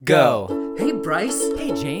Go. Hey, Bryce.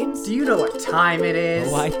 Hey, James. Do you know what time it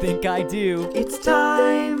is? Oh, I think I do. It's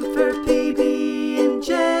time for PB and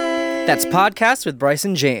J. That's Podcast with Bryce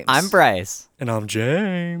and James. I'm Bryce. And I'm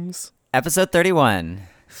James. Episode 31.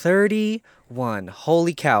 31.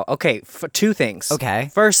 Holy cow. Okay, two things. Okay.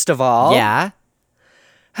 First of all. Yeah?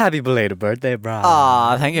 Happy belated birthday, Bryce.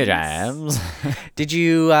 Aw, thank you, James. Did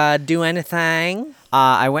you do anything?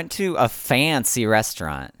 I went to a fancy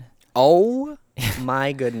restaurant. Oh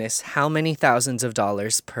my goodness. How many thousands of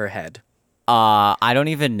dollars per head? I don't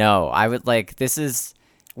even know. I would this is...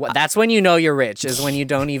 That's when you know you're rich, is when you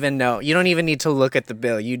don't even know. You don't even need to look at the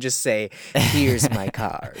bill. You just say, here's my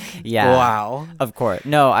card. Yeah. Wow. Of course.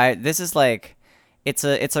 No, this is it's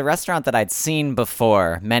a restaurant that I'd seen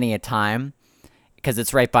before many a time because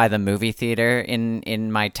it's right by the movie theater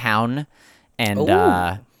in my town. And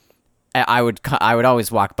I would always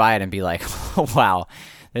walk by it and be like, oh, wow,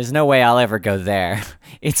 there's no way I'll ever go there.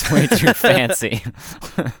 It's way too fancy.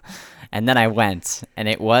 And then I went, and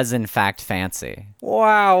it was, in fact, fancy.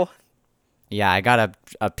 Wow. Yeah, I got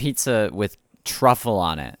a pizza with truffle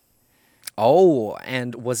on it. Oh,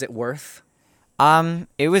 and was it worth?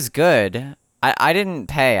 It was good. I didn't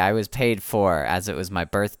pay. I was paid for as it was my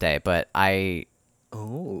birthday, but it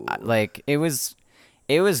was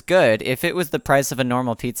good. If it was the price of a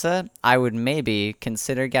normal pizza, I would maybe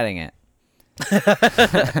consider getting it.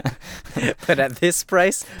 But at this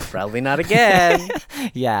price, probably not again.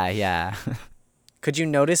 Yeah. Could you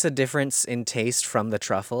notice a difference in taste from the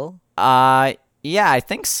truffle? Yeah, I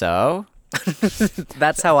think so.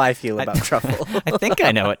 That's how I feel about truffle. I think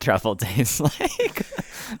I know what truffle tastes like.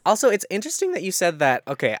 Also, it's interesting that you said that.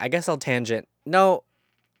 Okay, I guess I'll tangent. No.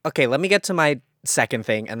 Okay, let me get to my second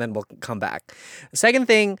thing, and then we'll come back. The second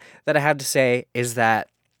thing that I have to say is that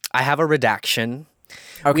I have a redaction.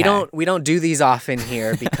 Okay. We don't do these often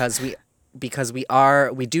here because we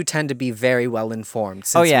do tend to be very well informed.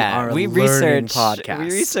 Since we are a learning podcast. We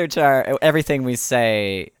research everything we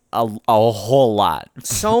say a whole lot.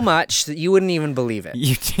 So much that you wouldn't even believe it.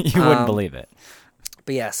 You wouldn't believe it.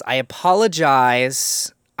 But yes, I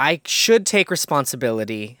apologize. I should take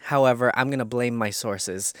responsibility. However, I'm going to blame my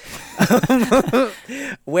sources.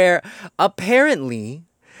 Where apparently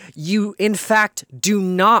you, in fact, do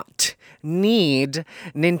not need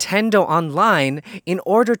Nintendo Online in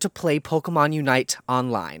order to play Pokemon Unite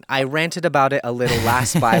online. I ranted about it a little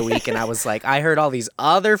last bye-week, and I was like, I heard all these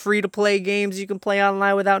other free-to-play games you can play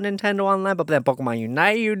online without Nintendo Online, but then Pokemon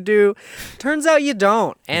Unite you do. Turns out you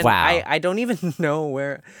don't. And wow. I don't even know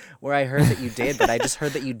where I heard that you did, but I just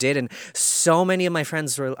heard that you did, and so many of my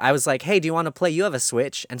friends I was like, hey, do you want to play? You have a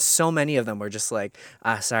Switch? And so many of them were just like,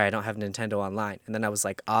 sorry, I don't have Nintendo Online. And then I was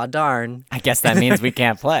like, darn. I guess that means we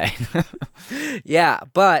can't play. Yeah,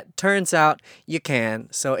 but turns out you can.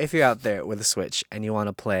 So if you're out there with a Switch and you want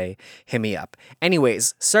to play, hit me up.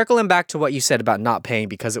 Anyways, circling back to what you said about not paying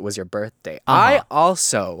because it was your birthday. I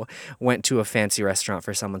also went to a fancy restaurant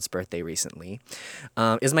for someone's birthday recently.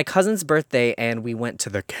 It was my cousin's birthday, and we went to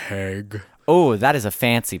the Keg. Oh, that is a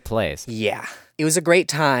fancy place. Yeah. It was a great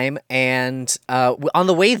time, and on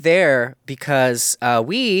the way there, because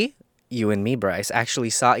you and me, Bryce, actually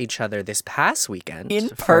saw each other this past weekend. In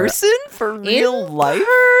person? For real life? In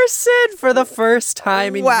person for the first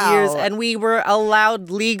time in Wow. years, and we were allowed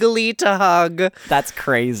legally to hug. That's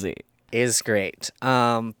crazy. Is great.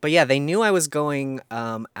 But yeah, they knew I was going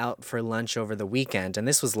out for lunch over the weekend, and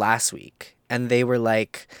this was last week, and they were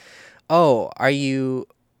like, oh, are you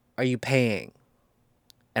paying?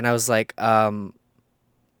 And I was like,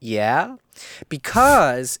 yeah,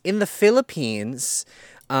 because in the Philippines,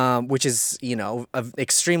 which is, an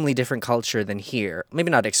extremely different culture than here. Maybe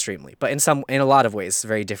not extremely, but in a lot of ways,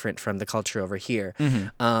 very different from the culture over here.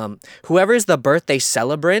 Mm-hmm. Whoever is the birthday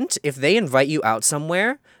celebrant, if they invite you out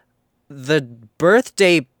somewhere, the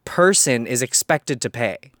birthday person is expected to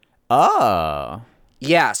pay. Oh.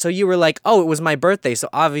 Yeah, so you were like, oh, it was my birthday, so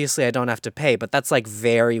obviously I don't have to pay. But that's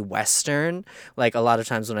very Western. Like a lot of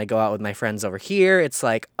times when I go out with my friends over here, it's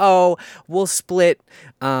like, oh, we'll split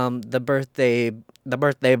the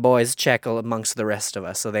birthday boy's check amongst the rest of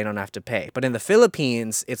us, so they don't have to pay. But in the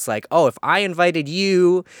Philippines, it's like, oh, if I invited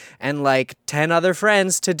you and 10 other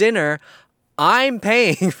friends to dinner, I'm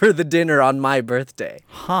paying for the dinner on my birthday.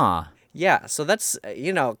 Huh. Yeah, so that's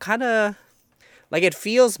kind of. It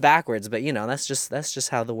feels backwards, but that's just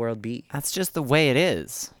how the world be. That's just the way it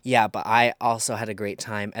is. Yeah, but I also had a great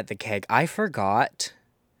time at the Keg. I forgot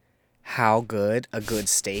how good a good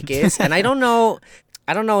steak is, and I don't know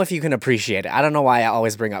if you can appreciate it. I don't know why I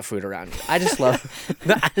always bring up food around you. I just love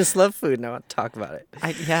food, and I want to talk about it.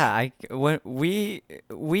 When we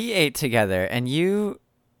ate together, and you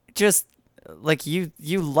just like you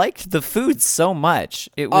liked the food so much.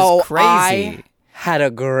 It was Oh, crazy. I had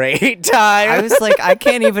a great time. I was like, I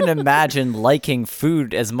can't even imagine liking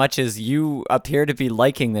food as much as you appear to be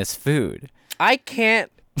liking this food. I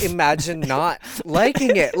can't imagine not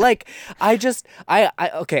liking it. Like,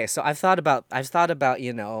 okay, so I've thought about,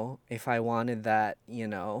 if I wanted that,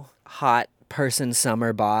 hot person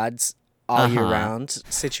summer bods all year round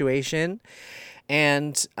situation.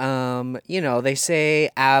 And, they say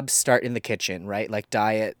abs start in the kitchen, right? Like,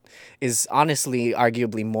 diet is honestly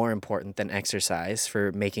arguably more important than exercise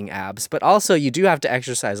for making abs. But also, you do have to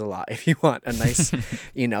exercise a lot if you want a nice,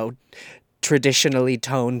 traditionally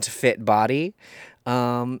toned, fit body.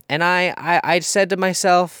 And I said to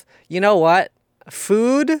myself, you know what?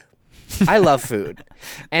 Food, I love food.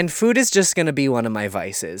 And food is just going to be one of my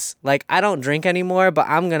vices. Like, I don't drink anymore, but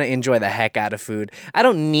I'm going to enjoy the heck out of food. I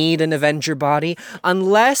don't need an Avenger body.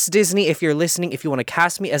 Unless, Disney, if you're listening, if you want to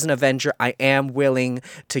cast me as an Avenger, I am willing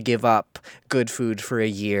to give up good food for a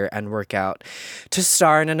year and work out to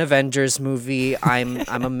star in an Avengers movie. I'm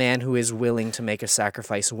a man who is willing to make a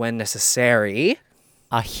sacrifice when necessary.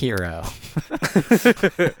 A hero.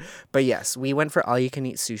 But yes, we went for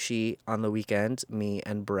all-you-can-eat sushi on the weekend, me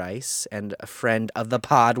and Bryce, and a friend of the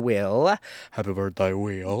pod, Will. Happy birthday,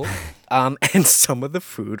 Will. And some of the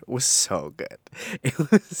food was so good.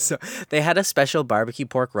 They had a special barbecue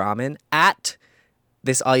pork ramen at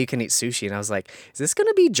this all-you-can-eat sushi, and I was like, is this going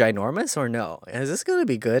to be ginormous or no? Is this going to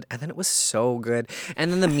be good? And then it was so good.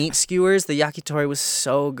 And then the meat skewers, the yakitori was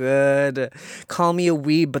so good. Call me a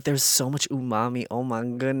weeb, but there's so much umami. Oh my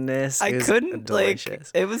goodness. I couldn't, delicious.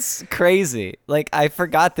 It was crazy. Like, I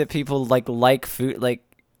forgot that people, like food. Like,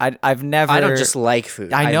 I've never... I don't just like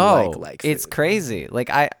food. I know. Like food. It's crazy. Like,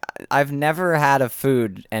 I've never had a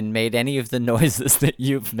food and made any of the noises that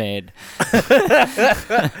you've made.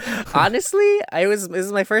 Honestly, this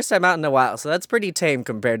is my first time out in a while, so that's pretty tame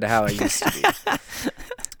compared to how I used to be.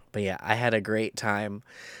 But yeah, I had a great time.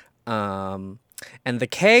 And the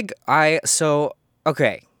keg,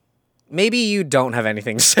 okay, maybe you don't have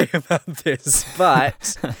anything to say about this,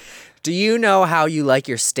 but do you know how you like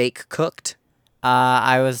your steak cooked?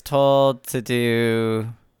 I was told to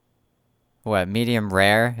do medium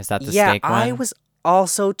rare? Is that the steak one? Yeah, I was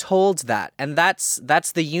also told that, and that's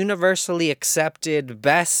the universally accepted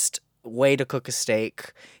best way to cook a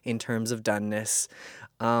steak in terms of doneness.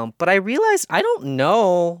 But I realized I don't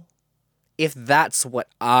know if that's what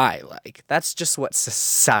I like. That's just what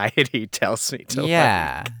society tells me to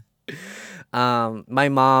like. My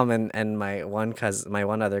mom and my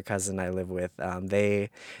one other cousin I live with, they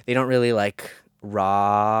don't really like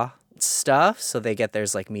raw stuff, so they get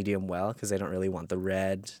theirs like medium well because they don't really want the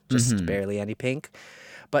red, just barely any pink.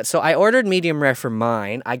 But so I ordered medium rare for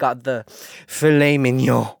mine. I got the filet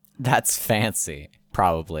mignon. That's fancy.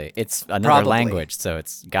 Probably. It's another language, so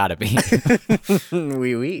it's gotta be.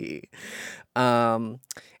 Oui, oui. And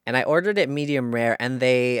I ordered it medium rare, and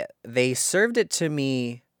they served it to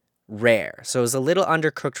me rare. So it was a little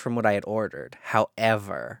undercooked from what I had ordered.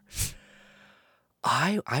 However,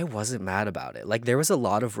 I wasn't mad about it. Like, there was a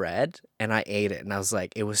lot of red, and I ate it, and I was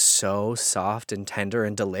like, it was so soft and tender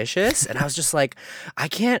and delicious. And I was just like, I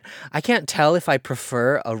can't tell if I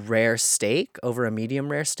prefer a rare steak over a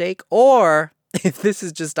medium rare steak, or if this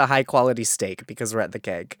is just a high quality steak because we're at the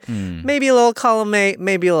keg. Maybe a little column A,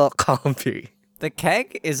 maybe a little column B. The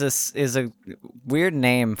keg is a weird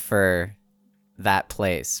name for that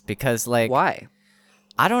place because, like, why?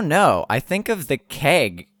 I don't know. I think of the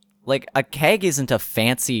keg. Like, a keg isn't a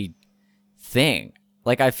fancy thing.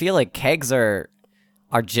 Like, I feel like kegs are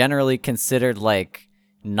generally considered, like,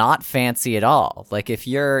 not fancy at all. Like, if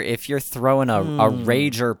you're throwing a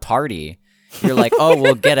rager party, you're like, oh,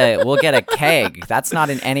 we'll get a keg. That's not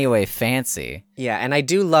in any way fancy. Yeah, and I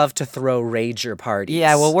do love to throw rager parties.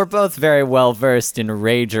 Yeah, well, we're both very well versed in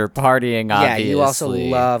rager partying, obviously. Yeah, you also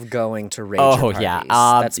love going to rager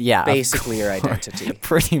parties. That's basically your identity.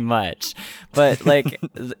 Pretty much. But, like,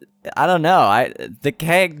 I don't know. The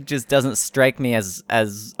keg just doesn't strike me as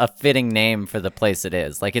a fitting name for the place it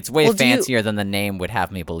is. Like, it's way fancier than the name would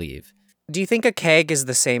have me believe. Do you think a keg is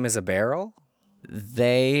the same as a barrel?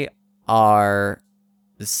 They are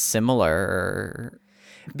similar.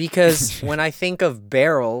 Because when I think of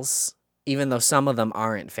barrels, even though some of them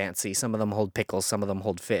aren't fancy, some of them hold pickles, some of them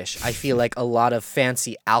hold fish, I feel like a lot of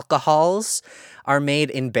fancy alcohols are made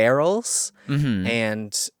in barrels,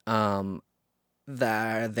 and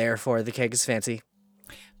therefore the keg is fancy.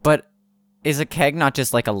 But is a keg not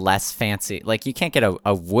just like a less fancy? Like, you can't get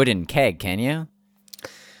a wooden keg, can you?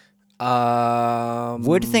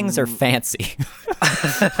 Wood things are fancy.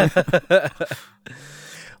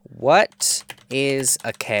 What is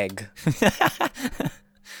a keg.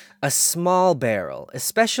 A small barrel,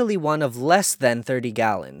 especially one of less than 30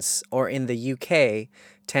 gallons, or in the UK,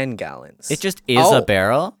 10 gallons. It just is a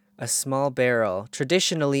barrel? A small barrel.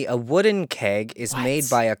 Traditionally, a wooden keg is made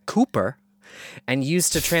by a cooper and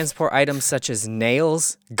used to transport items such as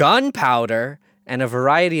nails, gunpowder, and a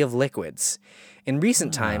variety of liquids. In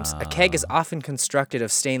recent times, a keg is often constructed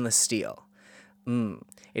of stainless steel.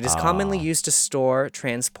 It is commonly used to store,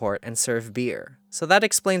 transport, and serve beer. So that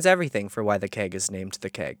explains everything for why the keg is named the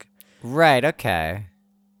keg. Right, okay.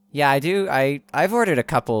 Yeah, I do. I've ordered a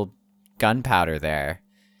couple gunpowder there,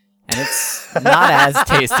 and it's not as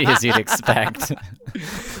tasty as you'd expect.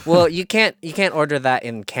 Well, you can't order that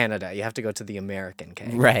in Canada. You have to go to the American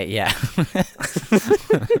keg. Right, yeah.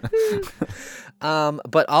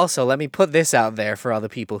 But also, let me put this out there for all the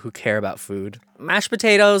people who care about food. Mashed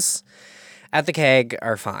potatoes at the keg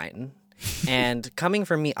are fine. And coming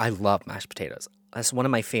from me, I love mashed potatoes. That's one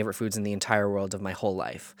of my favorite foods in the entire world of my whole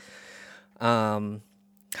life.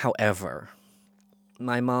 However,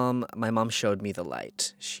 my mom showed me the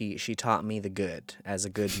light. She taught me the good, as a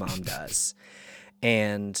good mom does.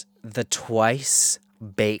 And the twice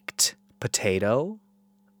baked potato,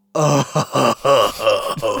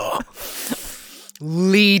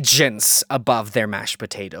 legions above their mashed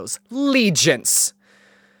potatoes. Legions.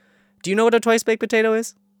 Do you know what a twice baked potato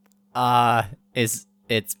is?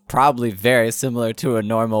 It's probably very similar to a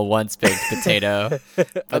normal once baked potato,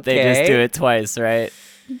 but they just do it twice, right?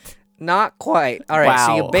 Not quite. All right,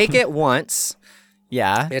 so you bake it once.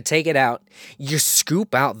 Yeah. You take it out. You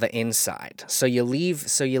scoop out the inside. So you leave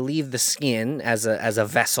the skin as a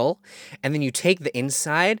vessel, and then you take the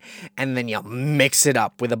inside and then you mix it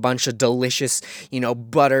up with a bunch of delicious,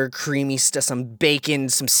 butter, creamy stuff, some bacon,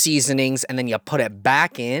 some seasonings, and then you put it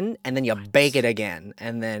back in and then you bake it again.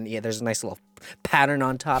 And then there's a nice little pattern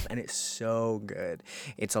on top, and it's so good.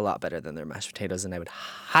 It's a lot better than their mashed potatoes, and I would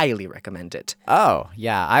highly recommend it. Oh,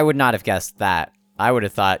 yeah. I would not have guessed that. I would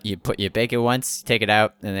have thought you bake it once, take it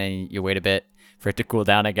out, and then you wait a bit for it to cool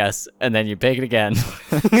down, I guess, and then you bake it again.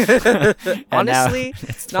 Honestly,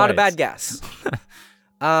 not a bad guess.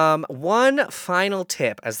 One final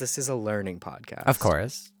tip, as this is a learning podcast. Of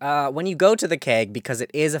course. When you go to the keg, because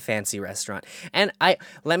it is a fancy restaurant, and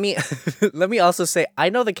let me also say, I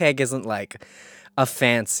know the keg isn't like a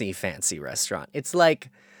fancy restaurant. It's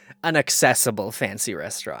like an accessible fancy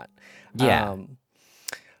restaurant. Yeah.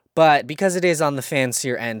 But because it is on the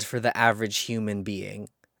fancier end for the average human being,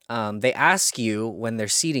 they ask you when they're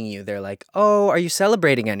seating you, they're like, "Oh, are you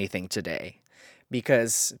celebrating anything today?"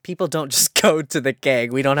 Because people don't just go to the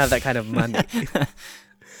keg. We don't have that kind of money.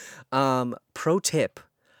 Pro tip.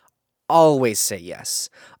 Always say yes.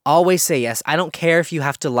 Always say yes. I don't care if you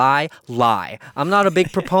have to lie. I'm not a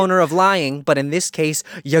big proponent of lying, but in this case,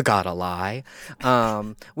 you gotta lie.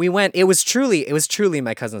 It was truly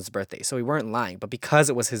my cousin's birthday, so we weren't lying. But because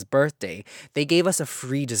it was his birthday, they gave us a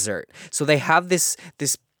free dessert. So they have this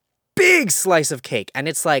big slice of cake, and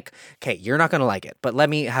it's like, okay, you're not gonna like it, but let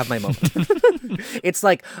me have my moment. It's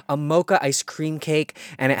like a mocha ice cream cake,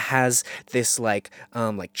 and it has this like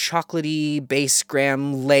chocolatey base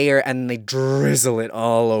graham layer, and they drizzle it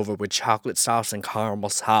all over with chocolate sauce and caramel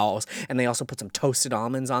sauce, and they also put some toasted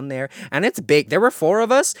almonds on there, and it's big. There were 4 of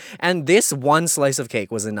us, and this one slice of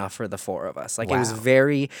cake was enough for the 4 of us. It was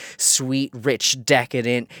very sweet, rich,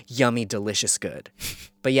 decadent, yummy, delicious, good.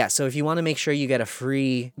 But yeah, so if you want to make sure you get a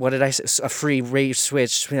free, a free rate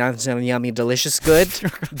switch, yummy, delicious, good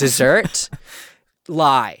dessert,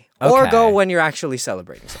 lie. Okay. Or go when you're actually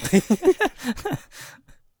celebrating something.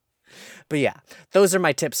 But yeah, those are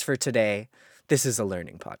my tips for today. This is a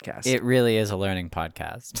learning podcast. It really is a learning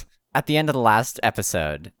podcast. At the end of the last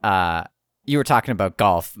episode, you were talking about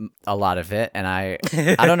golf, a lot of it, and I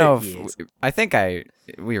don't know if, Yes. I think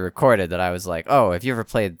we recorded that I was like, oh, have you ever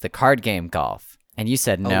played the card game golf? And you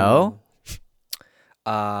said no.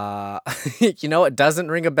 It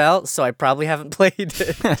doesn't ring a bell, so I probably haven't played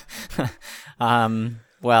it.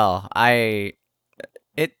 Well,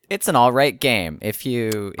 it's an all right game. If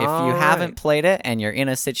you haven't played it and you're in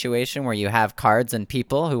a situation where you have cards and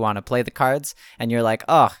people who want to play the cards, and you're like,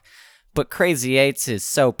 oh, but Crazy Eights is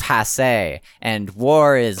so passé, and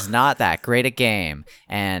War is not that great a game,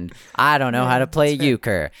 and I don't know how to play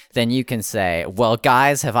euchre, then you can say, well,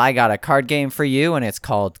 guys, have I got a card game for you, and it's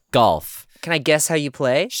called Golf. Can I guess how you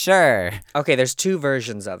play? Sure. Okay, there's 2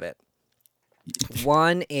 versions of it.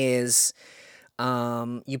 One is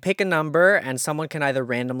you pick a number, and someone can either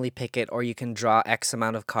randomly pick it, or you can draw X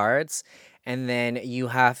amount of cards. And then you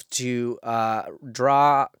have to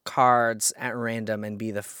draw cards at random and be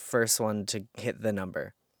the first one to hit the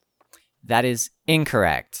number. That is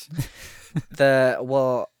incorrect.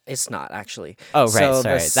 Well, it's not actually. Oh, right. So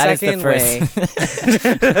Sorry. the That is second the first.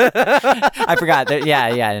 I forgot.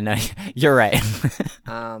 Yeah. No, you're right.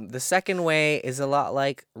 The second way is a lot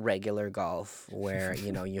like regular golf, where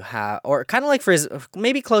you have, or kind of like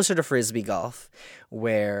maybe closer to frisbee golf,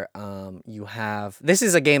 where you have. This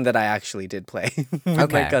is a game that I actually did play with my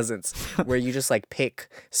Okay. cousins, where you just like pick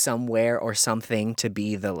somewhere or something to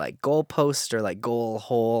be the like goal post or like goal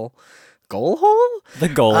hole. Goal hole? The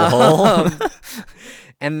goal hole.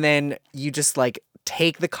 And then you just like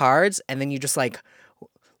take the cards and then you just like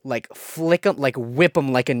flick them, like whip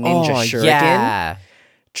them like a ninja shuriken, yeah.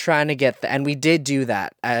 trying to get and we did do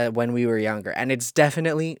that when we were younger, and it's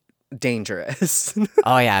definitely dangerous.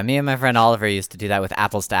 Oh yeah, me and my friend Oliver used to do that with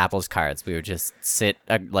apples to apples cards. We would just sit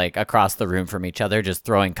like across the room from each other, just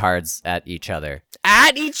throwing cards at each other.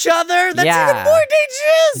 At each other? That's Yeah. even more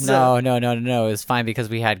dangerous. No. It was fine because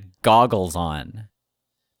we had goggles on.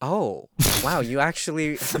 Oh, wow, you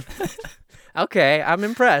actually. Okay, I'm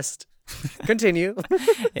impressed. Continue.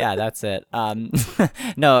 Yeah, that's it.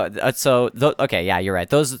 No, okay, yeah, you're right.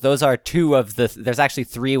 Those are two of the. There's actually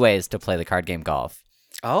three ways to play the card game golf.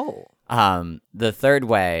 Oh. The third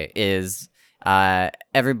way is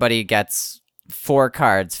everybody gets 4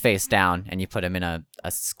 cards face down, and you put them in a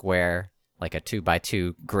square, like a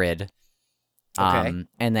 2x2 grid. Okay.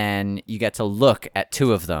 And then you get to look at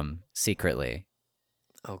 2 of them secretly.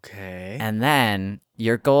 Okay. And then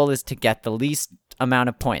your goal is to get the least amount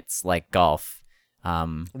of points, like golf.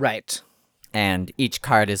 Right. And each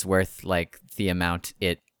card is worth like the amount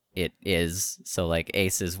it is. So like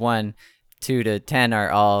ace is 1, 2 to 10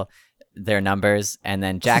 are all their numbers, and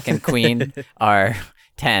then jack and queen are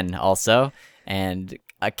 10 also, and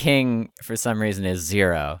a king for some reason is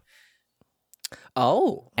 0.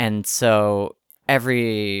 Oh. And so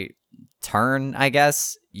every turn, I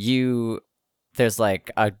guess, there's like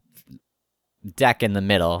a deck in the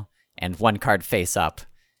middle and 1 card face up.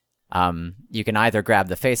 You can either grab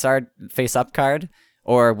the face up card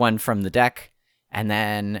or one from the deck, and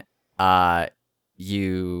then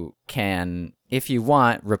you can, if you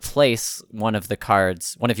want, replace one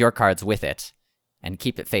of your cards with it and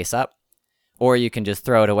keep it face up, or you can just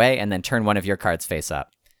throw it away and then turn one of your cards face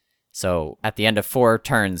up. So at the end of 4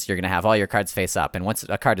 turns, you're going to have all your cards face up, and once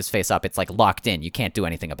a card is face up, it's like locked in. You can't do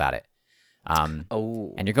anything about it. And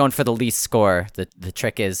you're going for the least score. The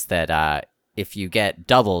trick is that if you get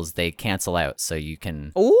doubles, they cancel out, so you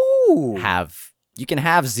can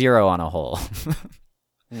have 0 on a hole.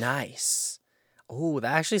 Nice. Oh,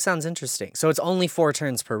 that actually sounds interesting. So it's only 4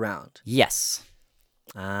 turns per round. Yes.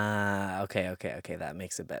 Okay. That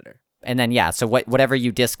makes it better. And then so whatever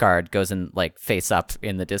you discard goes in like face up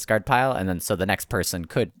in the discard pile, and then so the next person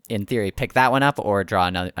could, in theory, pick that one up or draw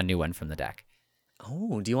a new one from the deck.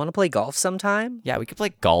 Oh, do you want to play golf sometime? Yeah, we could play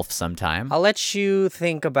golf sometime. I'll let you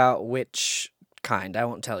think about which kind. I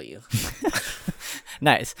won't tell you.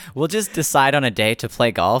 Nice. We'll just decide on a day to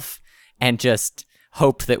play golf and just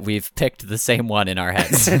hope that we've picked the same one in our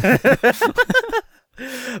heads.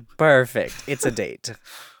 Perfect. It's a date.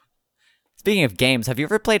 Speaking of games, have you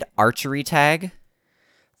ever played archery tag?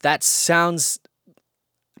 That sounds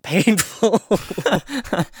painful.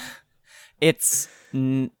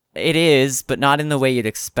 It is, but not in the way you'd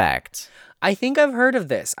expect. I think I've heard of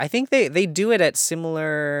this. I think they do it at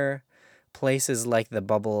similar places like the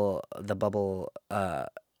bubble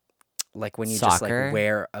like when you just Soccer? like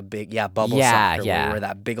wear a big bubble Yeah, soccer where yeah. you wear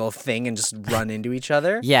that big old thing and just run into each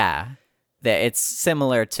other. Yeah. It's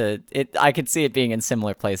similar to it. I could see it being in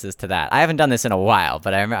similar places to that. I haven't done this in a while,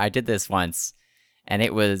 but I remember I did this once, and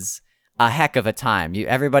it was a heck of a time.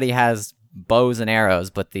 Everybody has bows and arrows,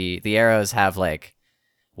 but the arrows have like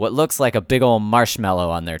what looks like a big old marshmallow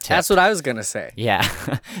on their tip. That's what I was gonna say. Yeah.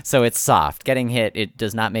 So it's soft. Getting hit, it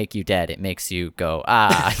does not make you dead. It makes you go,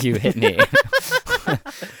 you hit me.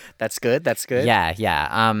 That's good.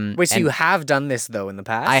 Yeah. Wait, so you have done this though in the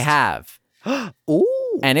past? I have.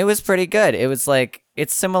 Ooh. And it was pretty good. It was like,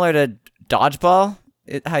 it's similar to dodgeball,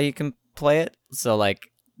 how you can play it. So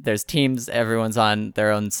like there's teams, everyone's on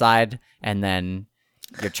their own side, and then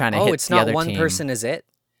you're trying to hit it's the not other one team. person, is it?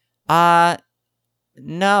 No.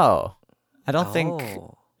 I don't think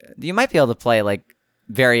you might be able to play like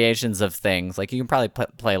variations of things. Like you can probably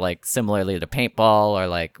play like similarly to paintball or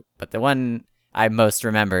like, but the one I most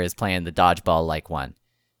remember is playing the dodgeball like one.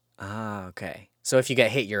 Okay. So if you get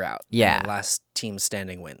hit, you're out. Yeah. And the last team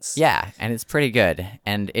standing wins. Yeah, and it's pretty good.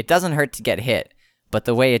 And it doesn't hurt to get hit, but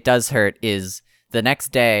the way it does hurt is the next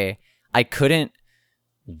day I couldn't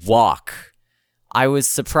walk. I was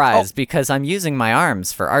surprised because I'm using my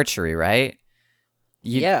arms for archery, right?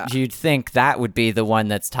 You'd think that would be the one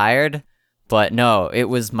that's tired, But no, it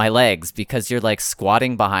was my legs because you're like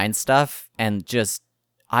squatting behind stuff and just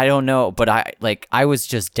I don't know, but I was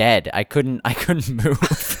just dead. I couldn't move.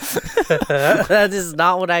 That is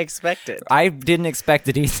not what I expected. I didn't expect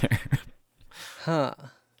it either. Huh.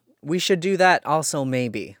 We should do that also,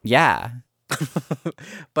 maybe. Yeah.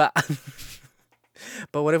 But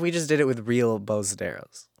but what if we just did it with real bows and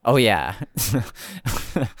arrows? Oh yeah.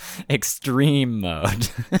 Extreme mode.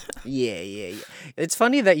 Yeah. It's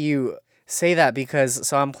funny that you say that because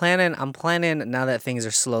so I'm planning now that things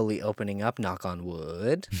are slowly opening up, knock on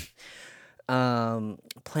wood.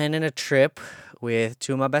 Planning a trip with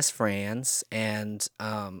two of my best friends, and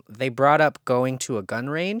they brought up going to a gun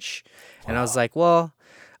range, and I was like, well,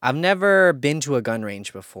 I've never been to a gun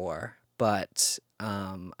range before, but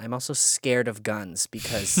I'm also scared of guns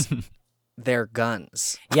because they're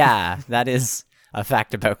guns. Yeah, that is a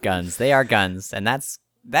fact about guns. They are guns, and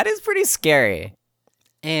that is pretty scary.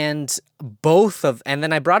 And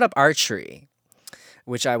then I brought up archery,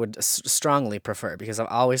 which I would strongly prefer because I've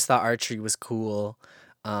always thought archery was cool,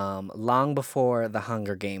 long before the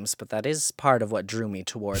Hunger Games, but that is part of what drew me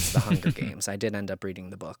towards the Hunger Games. I did end up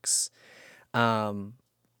reading the books.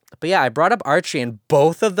 But yeah, I brought up archery, and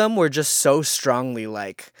both of them were just so strongly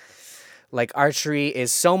like archery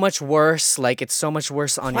is so much worse. Like it's so much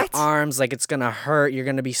worse on your arms. Like it's gonna hurt. You're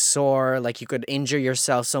gonna be sore. Like you could injure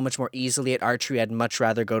yourself so much more easily at archery. I'd much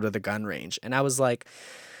rather go to the gun range. And I was like,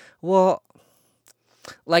 well,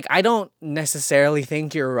 like I don't necessarily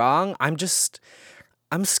think you're wrong. I'm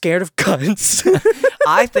scared of guns.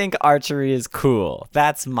 I think archery is cool.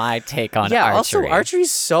 That's my take on archery. Yeah, also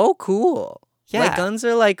archery's so cool. Yeah. Like guns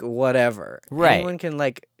are like whatever. Right. Anyone can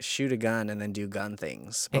like shoot a gun and then do gun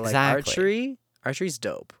things. But Exactly. like archery's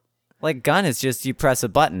dope. Like gun is just you press a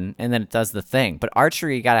button and then it does the thing. But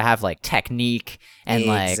archery you gotta have like technique and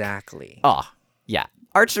Exactly. oh yeah.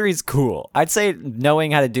 Archery's cool. I'd say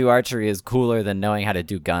knowing how to do archery is cooler than knowing how to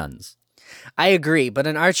do guns. I agree, but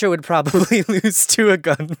an archer would probably lose to a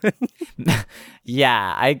gunman.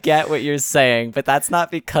 Yeah, I get what you're saying, but that's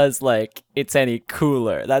not because like it's any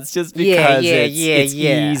cooler. That's just because it's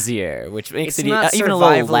easier, which makes It's it not even a little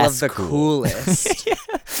survival less of the cool. coolest.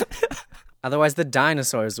 Otherwise, the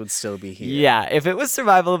dinosaurs would still be here. Yeah, if it was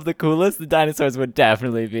survival of the coolest, the dinosaurs would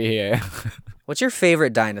definitely be here. What's your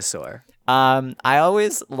favorite dinosaur? I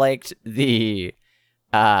always liked the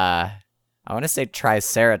I want to say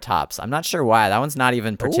Triceratops. I'm not sure why. That one's not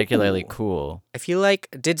even particularly cool. I feel like,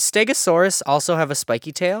 did Stegosaurus also have a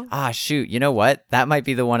spiky tail? Ah, shoot. You know what? That might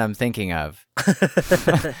be the one I'm thinking of.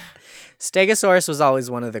 Stegosaurus was always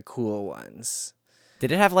one of the cool ones.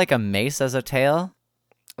 Did it have like a mace as a tail?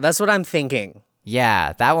 That's what I'm thinking.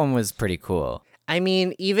 Yeah, that one was pretty cool. I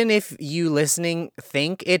mean, even if you listening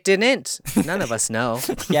think it didn't, none of us know.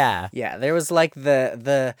 Yeah. Yeah, there was like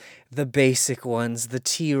the basic ones, the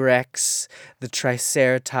T-Rex, the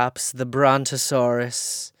Triceratops, the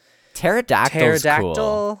Brontosaurus. Pterodactyl's Pterodactyl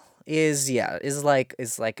cool. is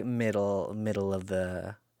like middle of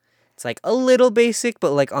the. It's like a little basic,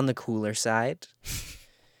 but like on the cooler side.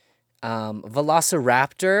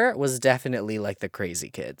 Velociraptor was definitely like the crazy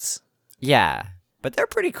kids. Yeah, but they're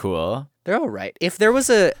pretty cool. They're all right. If there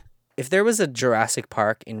was a Jurassic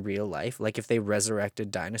Park in real life, like if they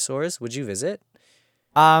resurrected dinosaurs, would you visit?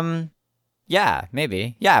 Yeah,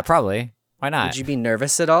 maybe. Yeah, probably. Why not? Would you be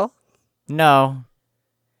nervous at all? No,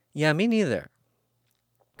 Yeah, me neither.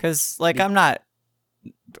 because like I'm not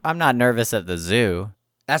nervous at the zoo.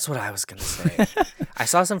 That's what I was gonna say. I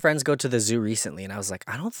saw some friends go to the zoo recently, and I was like,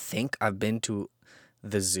 I don't think I've been to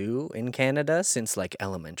the zoo in Canada since like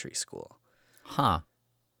elementary school. Huh.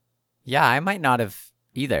 Yeah, I might not have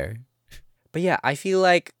either. But yeah, I feel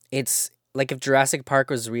like it's like if Jurassic Park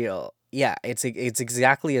was real, yeah, it's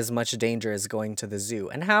exactly as much danger as going to the zoo.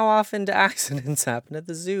 And how often do accidents happen at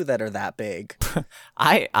the zoo that are that big?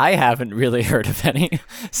 I haven't really heard of any,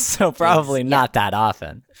 so probably not that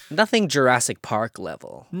often. Nothing Jurassic Park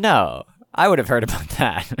level. No, I would have heard about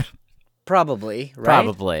that. Probably, right?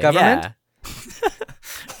 Probably, Government? yeah.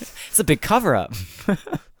 It's a big cover-up.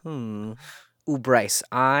 Ooh, Bryce,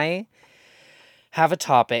 I have a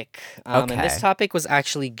topic. And this Okay. topic was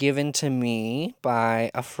actually given to me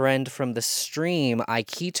by a friend from the stream,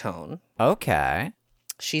 iKetone. Okay.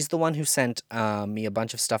 She's the one who sent me a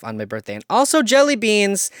bunch of stuff on my birthday, and also jelly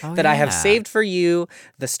beans that I have yeah. saved for you.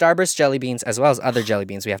 The Starburst jelly beans, as well as other jelly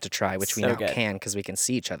beans we have to try, which we So now good. can because we can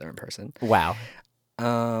see each other in person. Wow.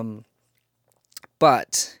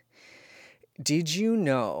 But did you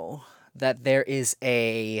know that there is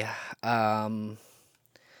a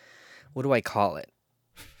what do I call it?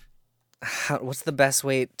 What's the best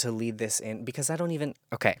way to lead this in? Because I don't even.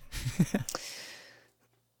 Okay.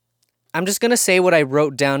 I'm just going to say what I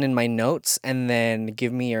wrote down in my notes and then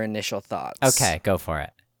give me your initial thoughts. Okay, go for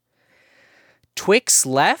it. Twix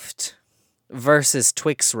left versus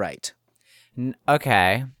Twix right.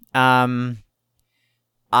 Okay.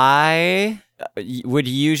 I would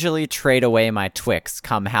usually trade away my Twix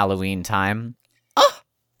come Halloween time. Oh!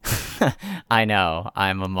 I know,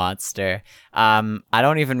 I'm a monster. I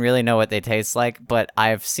don't even really know what they taste like, but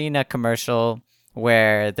I've seen a commercial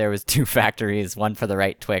where there was 2 factories, one for the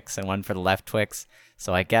right Twix and one for the left Twix.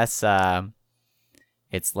 So I guess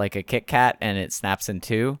it's like a Kit Kat and it snaps in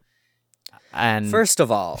 2. And First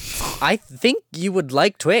of all, I think you would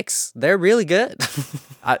like Twix. They're really good.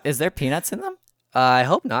 is there peanuts in them? I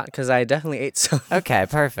hope not, because I definitely ate some. Okay,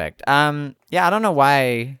 perfect. Yeah, I don't know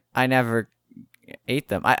why I never ate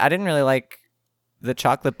them. I didn't really like the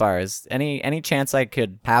chocolate bars. Any chance I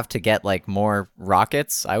could have to get like more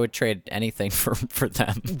rockets, I would trade anything for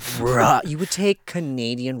them. Bruh, you would take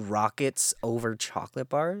Canadian Rockets over chocolate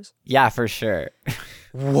bars? Yeah, for sure.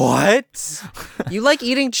 What? You like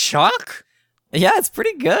eating chalk? Yeah, it's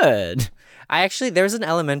pretty good. There was an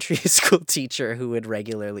elementary school teacher who would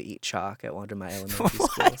regularly eat chalk at one of my elementary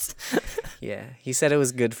schools. Yeah, he said it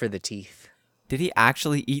was good for the teeth. Did he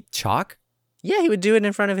actually eat chalk? Yeah, he would do it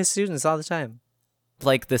in front of his students all the time.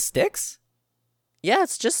 Like the sticks? Yeah,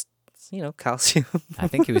 it's just, calcium. I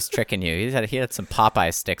think he was tricking you. He had some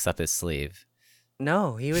Popeye sticks up his sleeve.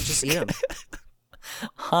 No, he would just eat them.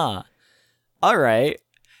 Huh. All right.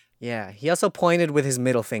 Yeah, he also pointed with his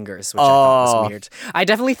middle fingers, which I thought was weird. I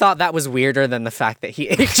definitely thought that was weirder than the fact that he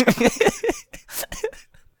ate.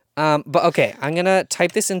 But okay, I'm gonna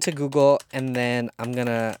type this into Google and then I'm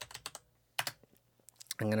gonna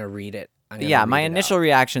read it. Yeah, my initial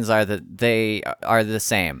reactions are that they are the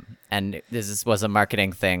same, and this was a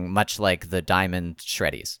marketing thing, much like the Diamond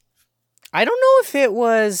Shreddies. I don't know if it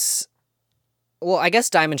was. Well, I guess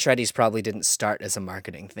Diamond Shreddies probably didn't start as a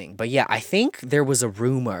marketing thing. But yeah, I think there was a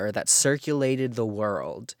rumor that circulated the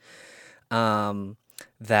world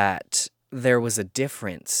that there was a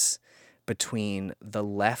difference between the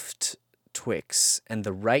left Twix and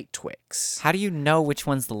the right Twix. How do you know which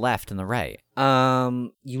one's the left and the right?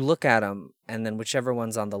 You look at them, and then whichever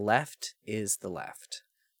one's on the left is the left.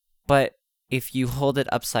 But if you hold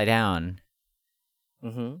it upside down...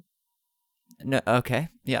 Mm-hmm. No, okay.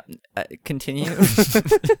 Yeah. Continue.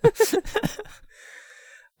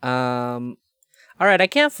 All right, I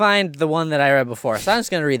can't find the one that I read before, so I'm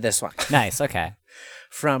just going to read this one. Nice, okay.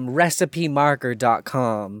 From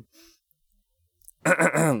recipemarker.com.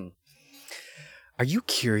 Are you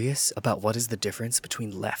curious about what is the difference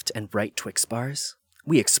between left and right Twix bars?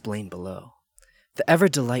 We explain below. The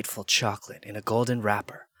ever-delightful chocolate in a golden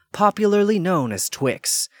wrapper, popularly known as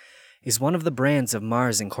Twix, is one of the brands of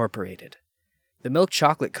Mars Incorporated. The milk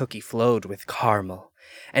chocolate cookie flowed with caramel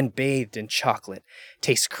and bathed in chocolate,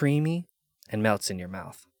 tastes creamy, and melts in your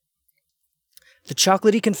mouth. The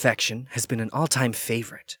chocolatey confection has been an all-time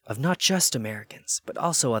favorite of not just Americans, but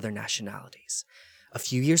also other nationalities. A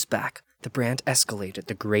few years back, the brand escalated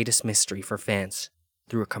the greatest mystery for fans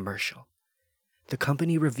through a commercial. The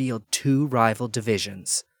company revealed 2 rival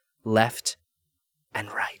divisions, left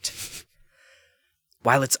and right.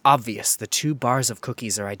 While it's obvious the 2 bars of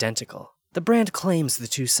cookies are identical, the brand claims the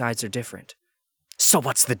 2 sides are different. So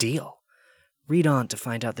what's the deal? Read on to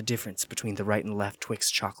find out the difference between the right and left Twix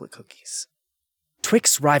chocolate cookies.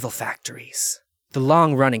 Twix rival factories. The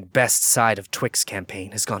long-running Best Side of Twix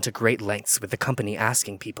campaign has gone to great lengths with the company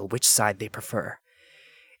asking people which side they prefer.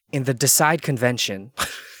 In the Decide convention...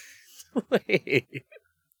 Wait.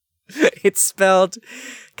 It's spelled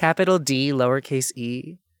capital D, lowercase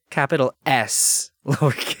e, capital S,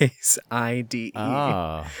 lowercase I-D-E.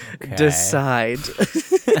 Oh, okay. Decide.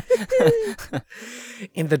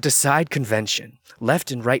 In the Decide convention,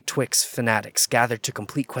 left and right Twix fanatics gathered to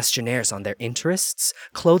complete questionnaires on their interests,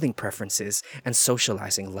 clothing preferences, and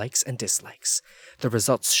socializing likes and dislikes. The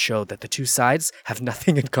results showed that the 2 sides have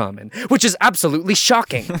nothing in common, which is absolutely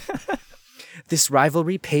shocking. This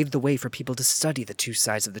rivalry paved the way for people to study the 2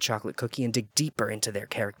 sides of the chocolate cookie and dig deeper into their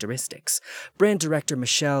characteristics. Brand director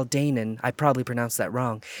Michelle Danon, I probably pronounced that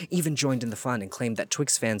wrong, even joined in the fun and claimed that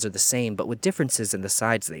Twix fans are the same, but with differences in the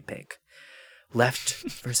sides they pick. Left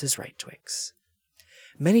versus right Twix.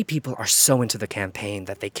 Many people are so into the campaign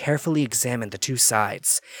that they carefully examine the 2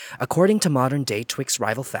 sides. According to modern-day Twix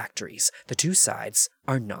rival factories, the 2 sides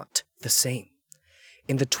are not the same.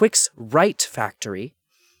 In the Twix right factory,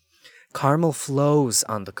 caramel flows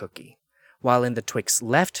on the cookie, while in the Twix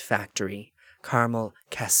left factory, caramel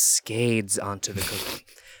cascades onto the cookie.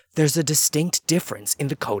 There's a distinct difference in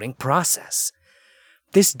the coating process.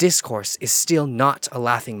 This discourse is still not a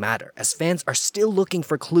laughing matter, as fans are still looking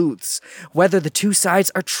for clues whether the two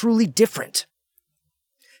sides are truly different.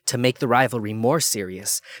 To make the rivalry more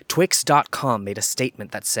serious, Twix.com made a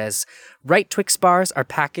statement that says, Right Twix bars are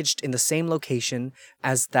packaged in the same location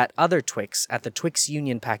as that other Twix at the Twix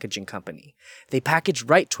Union Packaging Company. They package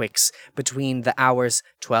Right Twix between the hours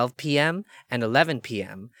 12 p.m. and 11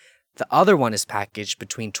 p.m. The other one is packaged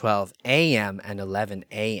between 12 a.m. and 11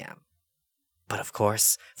 a.m. But of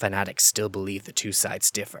course, fanatics still believe the two sides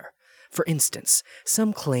differ. For instance,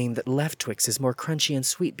 some claim that left Twix is more crunchy and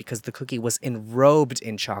sweet because the cookie was enrobed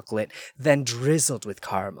in chocolate, then drizzled with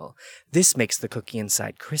caramel. This makes the cookie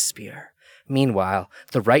inside crispier. Meanwhile,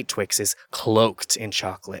 the right Twix is cloaked in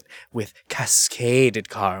chocolate with cascaded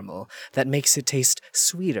caramel that makes it taste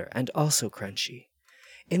sweeter and also crunchy.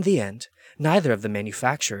 In the end, neither of the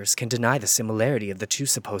manufacturers can deny the similarity of the two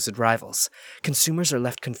supposed rivals. Consumers are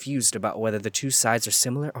left confused about whether the two sides are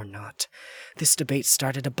similar or not. This debate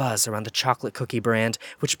started a buzz around the chocolate cookie brand,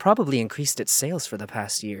 which probably increased its sales for the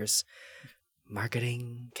past years.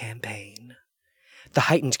 Marketing campaign. The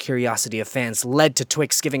heightened curiosity of fans led to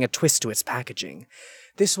Twix giving a twist to its packaging.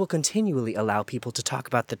 This will continually allow people to talk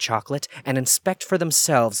about the chocolate and inspect for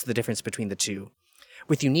themselves the difference between the two.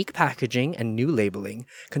 With unique packaging and new labeling,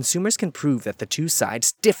 consumers can prove that the two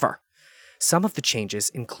sides differ. Some of the changes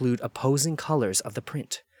include opposing colors of the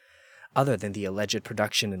print. Other than the alleged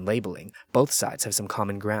production and labeling, both sides have some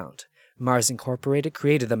common ground. Mars Incorporated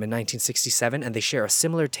created them in 1967, and they share a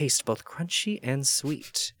similar taste, both crunchy and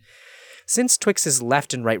sweet. Since Twix's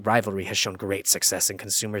left and right rivalry has shown great success in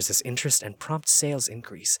consumers' interest and prompt sales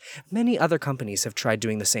increase, many other companies have tried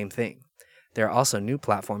doing the same thing. There are also new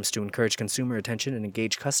platforms to encourage consumer attention and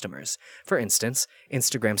engage customers. For instance,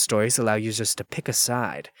 Instagram stories allow users to pick a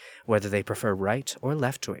side, whether they prefer right or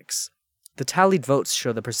left Twix. The tallied votes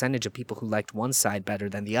show the percentage of people who liked one side better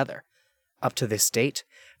than the other. Up to this date,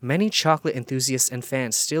 many chocolate enthusiasts and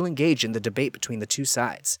fans still engage in the debate between the two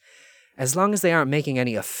sides. As long as they aren't making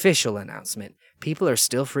any official announcement, people are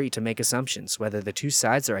still free to make assumptions whether the two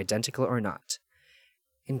sides are identical or not.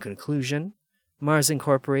 In conclusion, Mars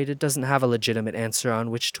Incorporated doesn't have a legitimate answer on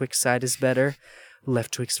which Twix side is better,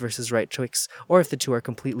 left Twix versus right Twix, or if the two are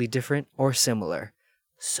completely different or similar.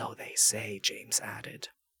 So they say, James added.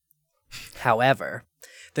 However,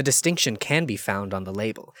 the distinction can be found on the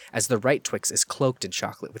label, as the right Twix is cloaked in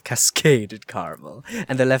chocolate with cascaded caramel,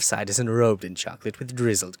 and the left side is enrobed in chocolate with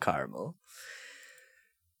drizzled caramel.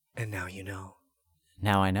 And now you know.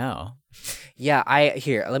 Now I know. Yeah,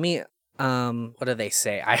 let me... what do they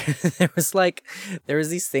say? There was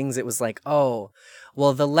these things. It was like, oh,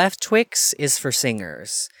 well, the left Twix is for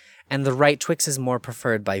singers, and the right Twix is more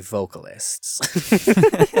preferred by vocalists,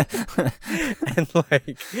 and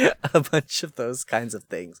like a bunch of those kinds of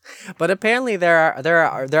things. But apparently, there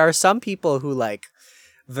are some people who like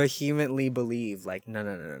vehemently believe like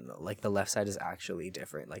no, like the left side is actually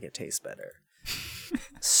different, like it tastes better.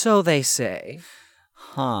 So they say.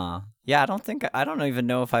 Huh. Yeah, I don't even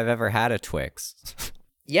know if I've ever had a Twix.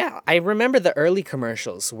 Yeah, I remember the early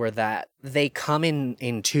commercials were that they come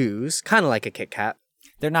in twos, kind of like a Kit Kat.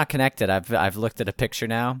 They're not connected. I've looked at a picture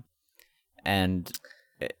now, and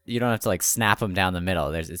you don't have to like snap them down the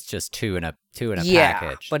middle. It's just two in a package.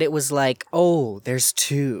 Yeah, but it was like, oh, there's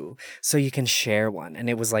two, so you can share one, and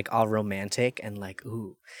it was like all romantic and like,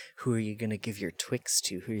 ooh, who are you gonna give your Twix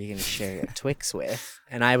to? Who are you gonna share your Twix with?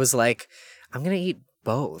 And I was like, I'm gonna eat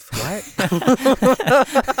both. What?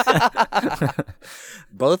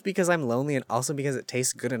 Both because I'm lonely and also because it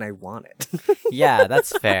tastes good and I want it. Yeah,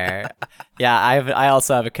 that's fair. Yeah, I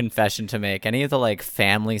also have a confession to make. Any of the like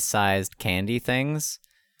family-sized candy things,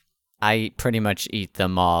 I pretty much eat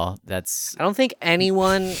them all. I don't think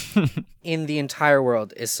anyone in the entire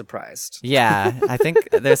world is surprised. Yeah, I think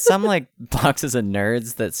there's some like boxes of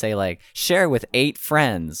nerds that say like share with 8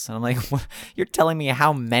 friends. And I'm like, what? You're telling me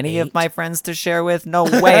how many 8? of my friends to share with? No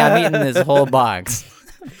way, I'm eating this whole box.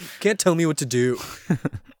 Can't tell me what to do.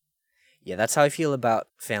 Yeah, that's how I feel about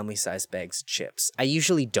family-sized bags of chips. I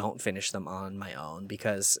usually don't finish them on my own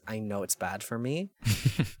because I know it's bad for me.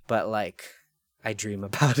 But like, I dream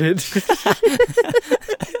about it.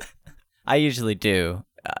 I usually do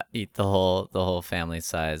eat the whole family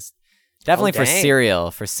size. Definitely for dang.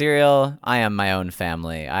 cereal. For cereal, I am my own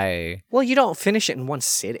family. Well, you don't finish it in one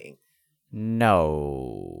sitting.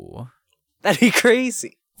 No. That'd be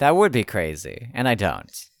crazy. That would be crazy, and I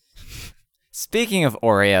don't. Speaking of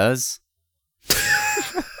Oreos,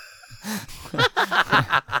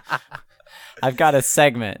 I've got a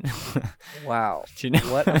segment. Wow. Do you know?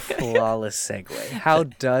 What a flawless segue. How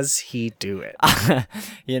does he do it?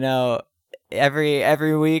 You know,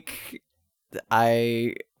 every week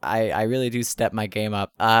I really do step my game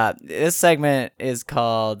up. This segment is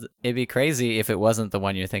called "It'd Be Crazy If It Wasn't the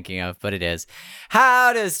One You're Thinking of," but it is.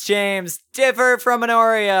 How does James differ from an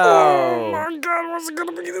Oreo? Oh my god, what's it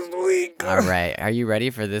gonna be this week? All right, are you ready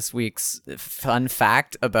for this week's fun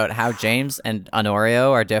fact about how James and an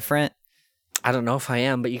Oreo are different? I don't know if I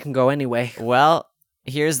am, but you can go anyway. Well,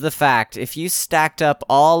 here's the fact. If you stacked up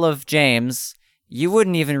all of James, you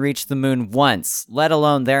wouldn't even reach the moon once, let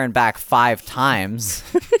alone there and back 5 times.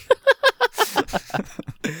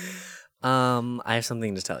 I have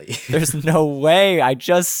something to tell you. There's no way. I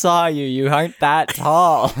just saw you. You aren't that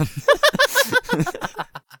tall.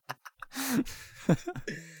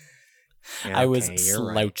 I was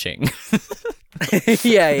slouching. Right.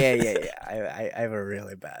 Yeah. I have a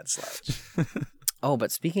really bad slouch. Oh,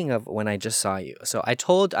 but speaking of when I just saw you, so I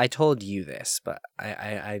told you this, but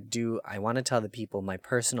I want to tell the people my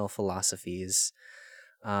personal philosophies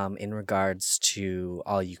in regards to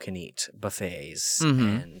all you can eat buffets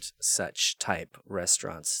and such type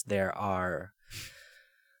restaurants. There are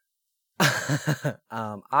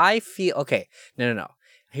I feel okay. No.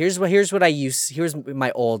 Here's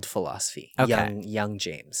my old philosophy. Okay. Young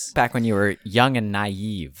James. Back when you were young and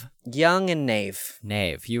naive. Young and knave.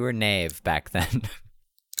 Knave. You were knave back then.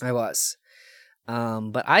 I was.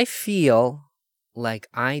 But I feel like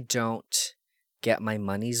I don't get my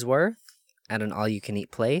money's worth at an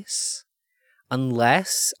all-you-can-eat place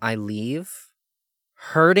unless I leave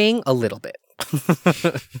hurting a little bit.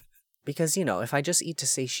 Because, if I just eat to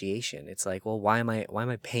satiation, it's like, well, why am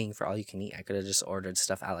I paying for all you can eat? I could have just ordered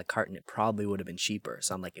stuff a la carte and it probably would have been cheaper.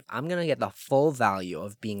 So I'm like, if I'm going to get the full value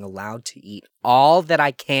of being allowed to eat all that I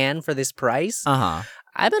can for this price, I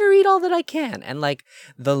better eat all that I can. And like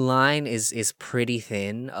the line is pretty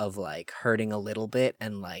thin of like hurting a little bit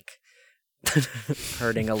and like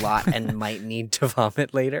hurting a lot and might need to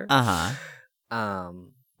vomit later.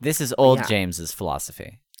 This is old James's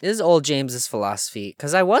philosophy. This is old James's philosophy,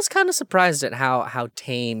 because I was kind of surprised at how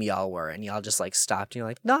tame y'all were, and y'all just like stopped. And you're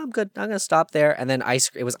like, no, I'm good. I'm gonna stop there. And then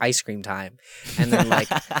it was ice cream time, and then like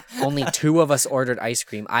only 2 of us ordered ice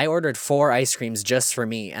cream. I ordered 4 ice creams just for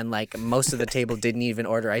me, and like most of the table didn't even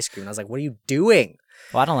order ice cream. And I was like, what are you doing?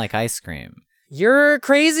 Well, I don't like ice cream. You're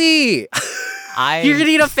crazy. You're gonna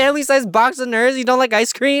eat a family-sized box of Nerds? You don't like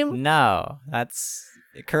ice cream? No, that's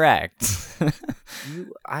correct.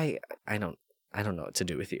 I don't know what to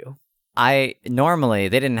do with you. Normally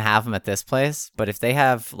they didn't have them at this place, but if they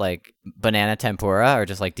have like banana tempura or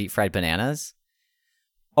just like deep fried bananas,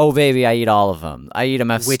 oh baby, I eat all of them. I eat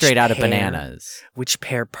them straight out of bananas. Which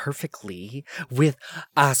pair perfectly with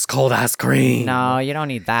ice cold ice cream. No, you don't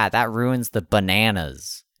need that. That ruins the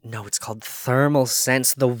bananas. No, it's called thermal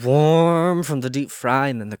sense. The warm from the deep fry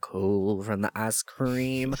and then the cold from the ice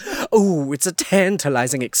cream. Oh, it's a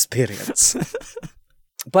tantalizing experience.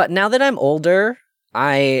 But now that I'm older,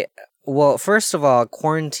 first of all,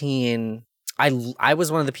 quarantine, I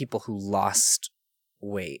was one of the people who lost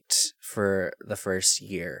weight for the first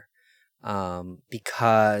year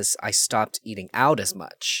because I stopped eating out as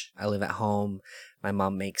much. I live at home. My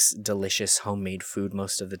mom makes delicious homemade food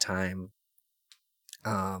most of the time.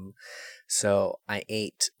 So I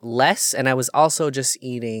ate less, and I was also just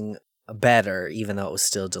eating better, even though it was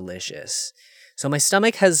still delicious. So my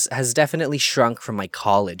stomach has definitely shrunk from my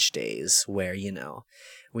college days where,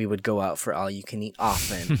 we would go out for all you can eat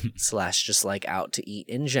often / just like out to eat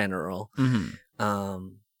in general.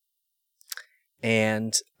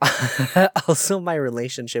 And also my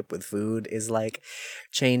relationship with food is like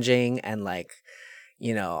changing, and like,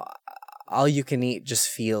 all you can eat just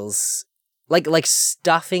feels like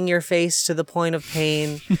stuffing your face to the point of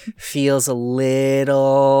pain feels a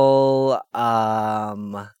little,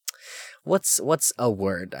 what's a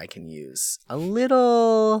word I can use? A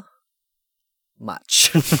little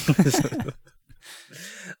much.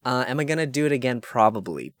 Am I gonna do it again?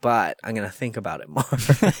 Probably, but I'm gonna think about it more.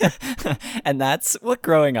 And that's what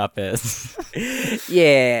growing up is.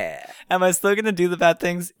 Yeah. Am I still gonna do the bad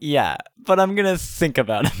things? Yeah, but I'm gonna think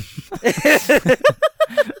about it.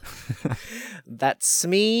 That's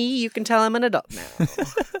me. You can tell I'm an adult now.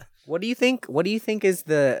 What do you think? What do you think is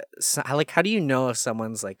how do you know if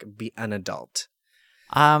someone's like an adult?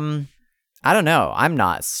 I don't know. I'm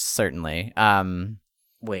not, certainly.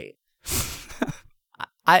 Wait.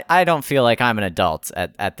 I don't feel like I'm an adult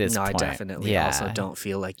at this point. No, I definitely also don't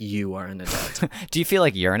feel like you are an adult. Do you feel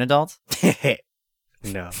like you're an adult?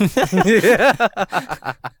 No.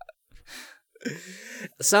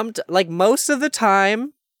 Most of the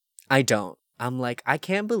time, I don't. I'm like, I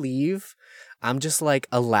can't believe I'm just like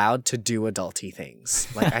allowed to do adulty things.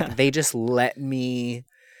 Like they just let me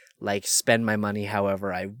like spend my money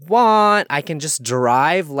however I want. I can just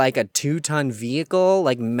drive like a 2-ton vehicle,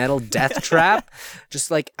 like metal death trap.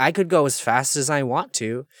 Just like I could go as fast as I want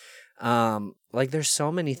to. Like there's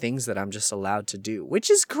so many things that I'm just allowed to do, which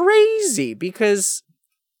is crazy because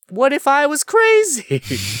what if I was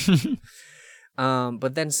crazy?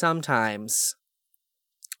 But then sometimes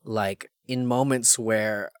like in moments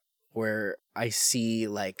where I see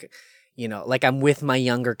like, you know, like I'm with my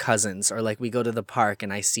younger cousins or like we go to the park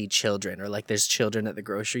and I see children or like there's children at the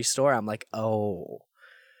grocery store. I'm like, oh,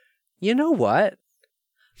 you know what?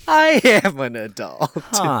 I am an adult.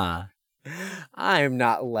 Huh. I'm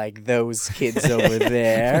not like those kids over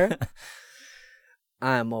there.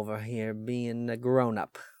 I'm over here being a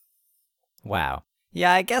grown-up. Wow.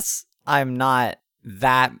 Yeah, I guess I'm not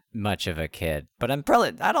that much of a kid, but I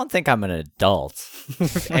don't think I'm an adult.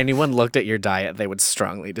 If anyone looked at your diet, they would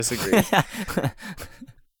strongly disagree.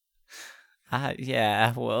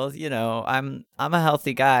 Yeah, well, you know, I'm a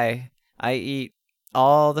healthy guy. I eat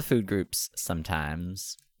all the food groups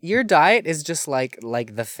sometimes. Your diet is just like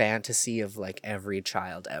the fantasy of like every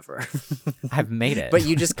child ever. I've made it. But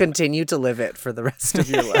you just continue to live it for the rest of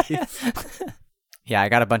your life. Yeah, I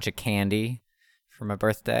got a bunch of candy for my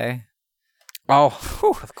birthday. Oh,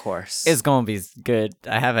 of course. It's gonna be good.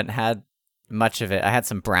 I haven't had much of it. I had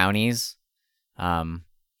some brownies.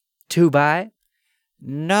 2-by?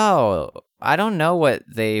 No, I don't know what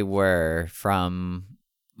they were from,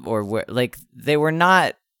 or where. Like they were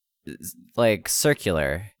not like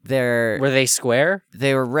circular. Were they square?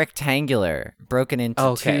 They were rectangular, broken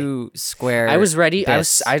into two square. I was ready.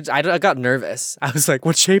 bits. I got nervous. I was like,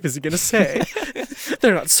 what shape is he gonna say?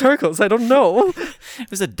 They're not circles. I don't know. It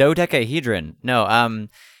was a dodecahedron. No,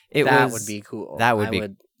 that would be cool. That would be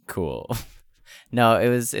cool. No,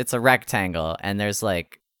 it's a rectangle, and there's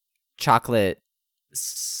like chocolate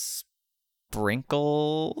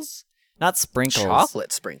sprinkles. Not sprinkles.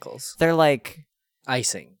 Chocolate sprinkles. They're like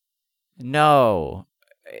icing. No.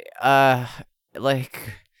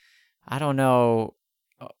 Like I don't know,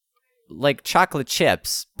 like chocolate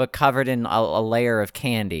chips, but covered in a layer of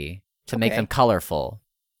candy to make them colorful.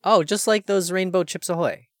 Oh, just like those Rainbow Chips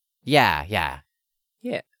Ahoy. Yeah. Yeah.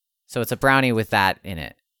 So it's a brownie with that in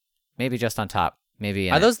it. Maybe just on top. Maybe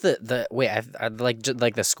in Are it. those the wait? Are like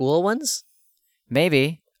the school ones?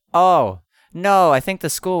 Maybe. Oh no, I think the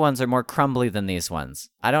school ones are more crumbly than these ones.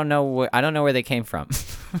 I don't know. I don't know where they came from.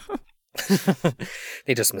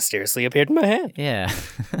 They just mysteriously appeared in my hand. Yeah.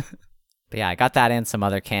 But yeah, I got that and some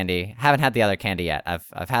other candy. Haven't had the other candy yet.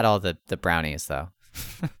 I've had all the brownies though.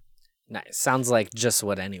 Nice. Sounds like just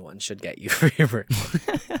what anyone should get you for your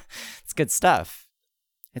birthday. It's good stuff.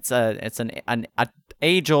 It's an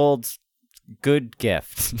age-old good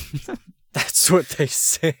gift. That's what they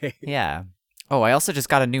say. Yeah. Oh, I also just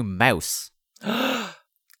got a new mouse.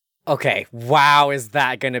 Okay. Wow, is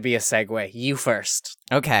that going to be a segue? You first.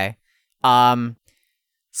 Okay.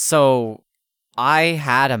 So I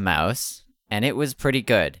had a mouse and it was pretty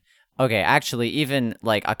good. Okay, actually, even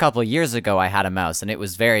like a couple years ago, I had a mouse and it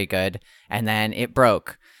was very good, and then it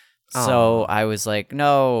broke. So I was like,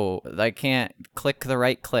 no, I can't click the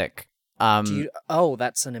right click. That's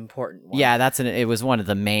an important one. Yeah, it was one of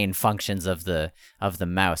the main functions of the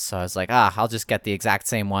mouse. So I was like, I'll just get the exact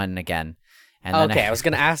same one again. And then I was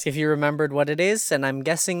going to ask if you remembered what it is, and I'm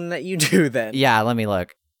guessing that you do then. Yeah, let me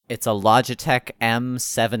look. It's a Logitech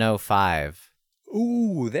M705.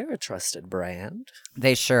 Ooh, they're a trusted brand.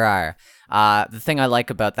 They sure are. The thing I like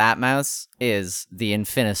about that mouse is the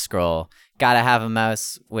Infiniscroll. Gotta have a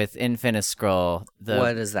mouse with Infiniscroll.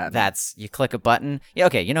 What does that mean? That's, you click a button. Yeah,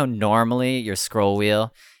 okay, normally your scroll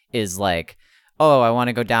wheel is like, oh, I want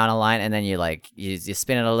to go down a line, and then you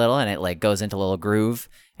spin it a little, and it like goes into a little groove,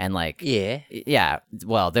 and like, yeah.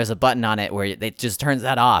 Well, there's a button on it where it just turns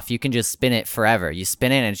that off. You can just spin it forever. You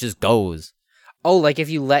spin it, and it just goes. Oh, like if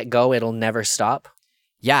you let go, it'll never stop?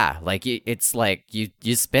 Yeah, like it's like you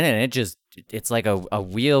spin it, and it's like a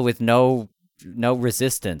wheel with no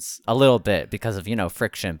resistance, a little bit because of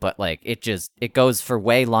friction, but like it goes for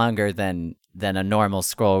way longer than a normal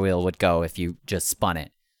scroll wheel would go if you just spun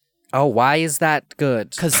it. Oh, why is that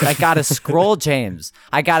good? Because I gotta scroll, James.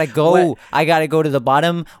 I gotta go. I gotta go to the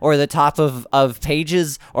bottom or the top of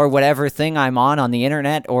pages or whatever thing I'm on the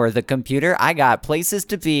internet or the computer. I got places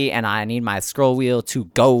to be, and I need my scroll wheel to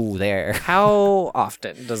go there. How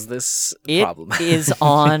often does this problem happen? It is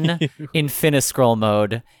on Infiniscroll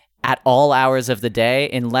mode at all hours of the day,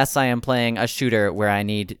 unless I am playing a shooter where I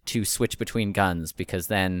need to switch between guns, because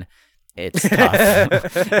then it's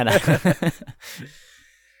tough.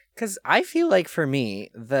 Because I feel like for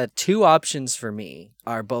me, the two options for me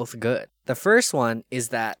are both good. The first one is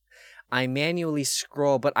that I manually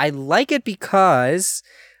scroll, but I like it because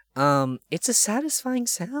it's a satisfying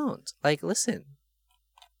sound. Like, listen.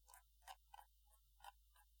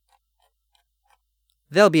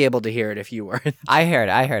 They'll be able to hear it if you weren't. I heard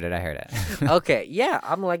it. Okay, yeah,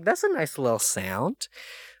 I'm like, that's a nice little sound.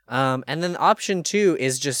 And then option 2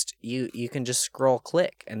 is just you can just scroll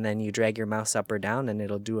click and then you drag your mouse up or down and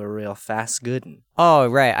it'll do a real fast goodin'. Oh,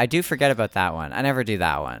 right. I do forget about that one. I never do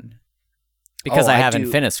that one. Because Oh, I I have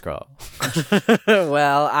do. Infiniscroll.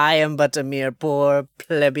 Well, I am but a mere poor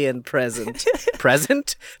plebeian present.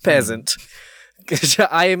 Present? Peasant.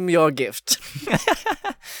 I am your gift.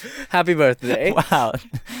 Happy birthday. Wow.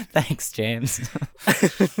 Thanks, James.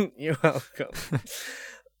 You're welcome.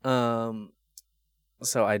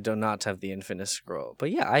 So I do not have the infinite scroll.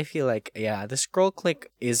 But yeah, I feel like the scroll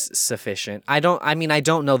click is sufficient. I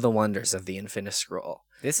don't know the wonders of the infinite scroll.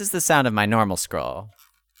 This is the sound of my normal scroll.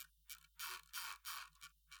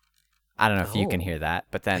 I don't know if you can hear that,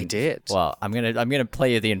 but then I did. Well, I'm gonna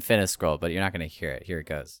play you the Infiniscroll, but you're not gonna hear it. Here it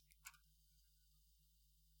goes.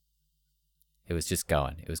 It was just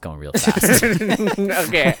going. It was going real fast.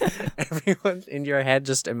 Okay. Everyone in your head,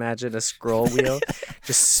 just imagine a scroll wheel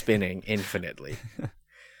just spinning infinitely.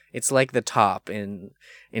 It's like the top in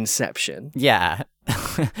Inception. Yeah,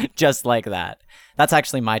 just like that. That's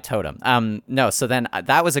actually my totem. No, so then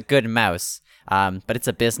that was a good mouse. But it's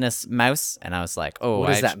a business mouse, and I was like, oh, What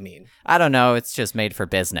does that mean? I don't know. It's just made for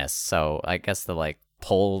business, so I guess the like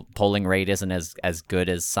polling rate isn't as good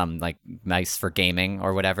as some like mice for gaming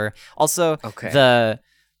or whatever. Also, Okay.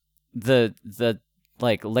 the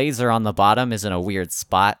like laser on the bottom is in a weird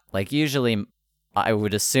spot. Like usually, I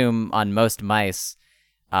would assume on most mice,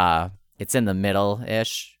 it's in the middle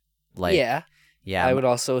ish. Like yeah. Yeah, I would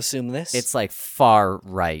also assume this. it's like far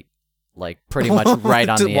right, like pretty much right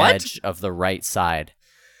on the What? edge of the right side.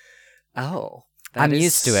 Oh. I'm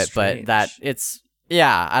used to it, but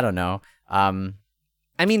I don't know.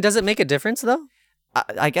 I mean, does it make a difference though?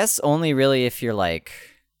 I guess only really if you're like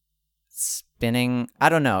spinning. I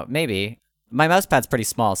don't know. Maybe my mouse pad's pretty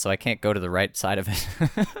small, so I can't go to the right side of it.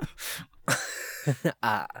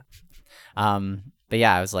 But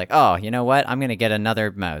yeah, I was like, oh, you know what? I'm gonna get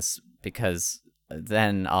another mouse because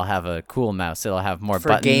then I'll have a cool mouse. It'll have more For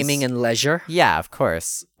buttons. gaming and leisure? Yeah, of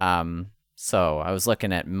course. So I was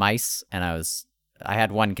looking at mice, and I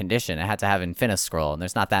had one condition. I had to have Infiniscroll, and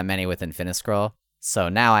there's not that many with Infiniscroll. So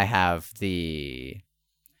now I have the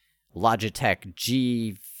Logitech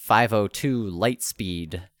G502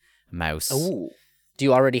 Lightspeed mouse. Ooh. Do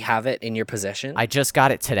you already have it in your possession? I just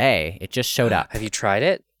got it today. It just showed up. Have you tried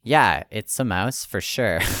it? Yeah, it's a mouse for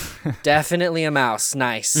sure. Definitely a mouse.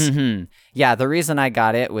 Nice. Mm-hmm. Yeah, the reason I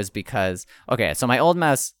got it was because, okay, so my old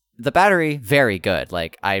mouse, the battery, very good.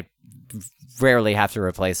 Like, I rarely have to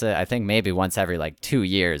replace it. I think maybe once every, like, 2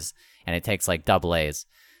 years, and it takes, like, double A's.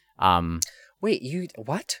 Wait,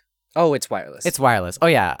 what? Oh, it's wireless. It's wireless. Oh,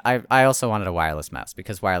 yeah, I also wanted a wireless mouse,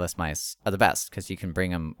 because wireless mice are the best, because you can bring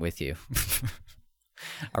them with you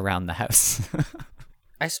around the house.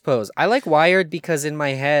 I suppose. I like wired because in my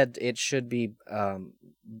head, it should be,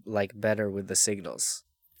 like, better with the signals.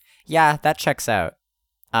 Yeah, that checks out.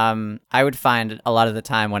 I would find a lot of the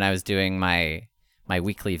time when I was doing my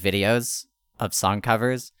weekly videos of song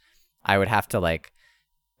covers, I would have to like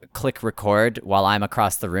click record while I'm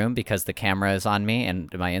across the room because the camera is on me and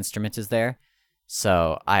my instrument is there.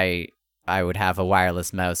 So I would have a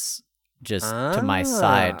wireless mouse just to my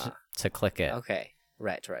side to click it. Okay.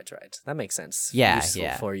 Right. That makes sense. Yeah, Useful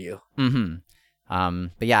yeah. for you. Mm-hmm.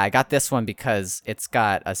 But yeah, I got this one because it's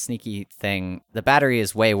got a sneaky thing. The battery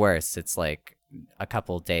is way worse. It's like a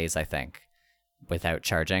couple days, I think, without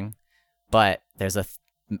charging. But there's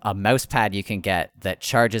a mouse pad you can get that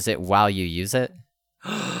charges it while you use it.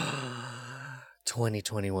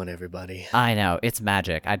 2021, everybody. I know, it's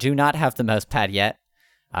magic. I do not have the mouse pad yet.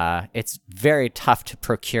 It's very tough to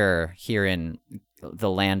procure here in the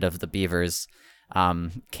land of the beavers,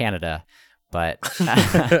 Canada. But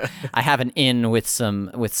I have an in with some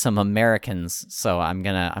Americans, so I'm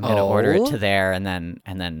gonna order it to there and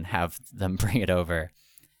then have them bring it over,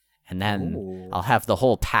 and then I'll have the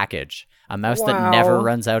whole package. A mouse that never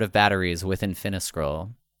runs out of batteries with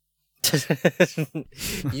Infiniscroll.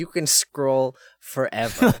 You can scroll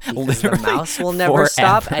forever because the Literally mouse will never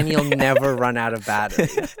stop forever. and you'll never run out of battery.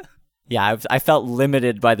 Yeah, I felt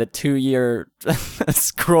limited by the 2-year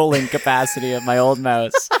scrolling capacity of my old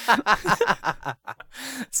mouse.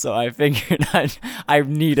 So I figured I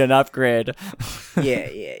need an upgrade.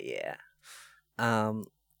 Yeah.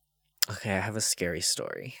 Okay, I have a scary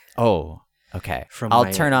story. Oh, okay. From I'll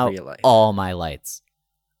my turn out real life. all my lights.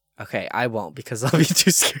 Okay, I won't because I'll be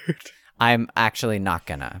too scared. I'm actually not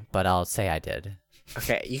gonna, but I'll say I did.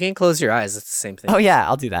 Okay, you can close your eyes. It's the same thing. Oh yeah,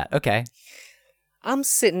 I'll do that. Okay. I'm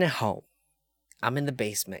sitting at home. I'm in the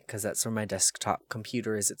basement because that's where my desktop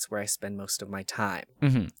computer is. It's where I spend most of my time.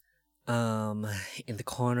 In the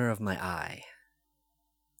corner of my eye,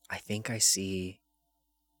 I think I see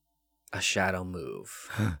a shadow move.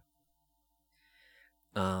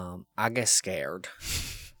 I get scared.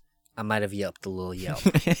 I might have yelped a little yelp.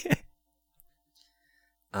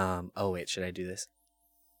 Oh wait, should I do this?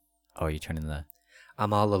 Oh, are you turning the...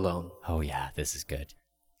 I'm all alone. Oh yeah, this is good.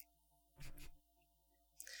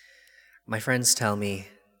 My friends tell me,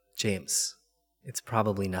 James, it's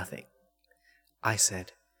probably nothing. I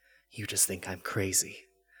said, you just think I'm crazy.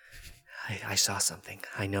 I saw something.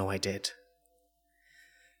 I know I did.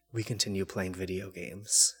 We continue playing video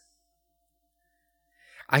games.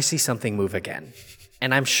 I see something move again.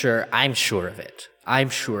 And I'm sure of it. I'm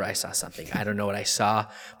sure I saw something. I don't know what I saw.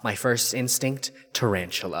 My first instinct,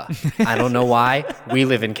 tarantula. I don't know why. We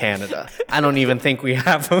live in Canada. I don't even think we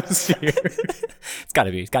have those here. It's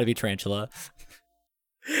gotta be tarantula.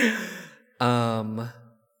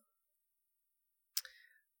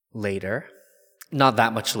 Later. Not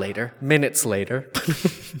that much later. Minutes later.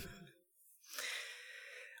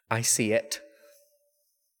 I see it.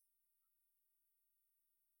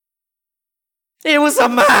 It was a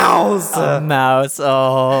mouse! A mouse,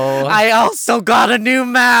 oh. I also got a new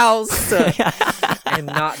mouse!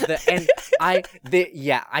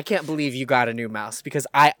 I can't believe you got a new mouse because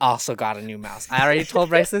I also got a new mouse. I already told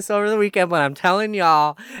Bryce this over the weekend, but I'm telling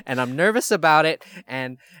y'all, and I'm nervous about it,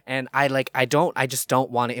 and I just don't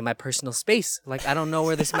want it in my personal space. Like, I don't know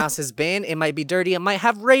where this mouse has been. It might be dirty. It might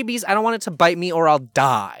have rabies. I don't want it to bite me or I'll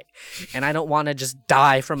die. And I don't want to just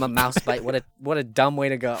die from a mouse bite. What a dumb way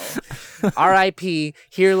to go. R.I.P.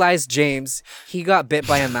 Here lies James. He got bit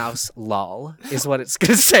by a mouse. Lol is what it's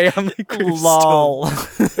gonna say on my lol.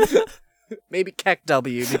 Maybe Keck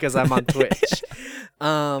W because I'm on Twitch.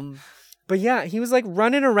 But yeah, he was like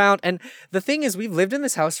running around, and the thing is, we've lived in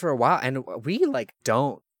this house for a while, and we like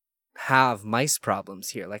don't have mice problems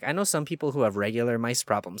here. Like, I know some people who have regular mice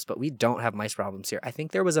problems, but we don't have mice problems here. I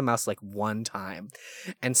think there was a mouse like one time,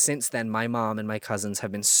 and since then my mom and my cousins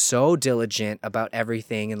have been so diligent about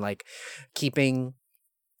everything and like keeping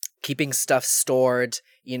stuff stored,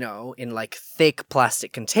 you know, in like thick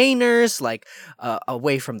plastic containers, like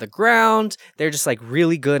away from the ground. They're just like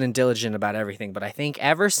really good and diligent about everything. But I think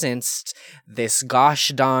ever since this gosh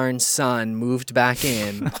darn son moved back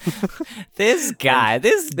in, this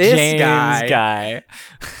James guy.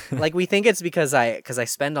 Like, we think it's because I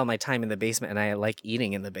spend all my time in the basement and I like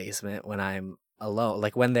eating in the basement when I'm alone.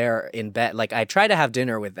 Like, when they're in bed, like I try to have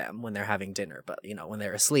dinner with them when they're having dinner, but you know, when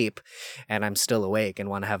they're asleep and I'm still awake and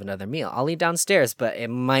want to have another meal, I'll eat downstairs, but it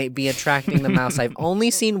might be attracting the mouse. I've only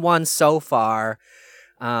seen one so far.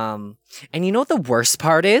 And you know what the worst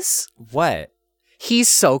part is? What? He's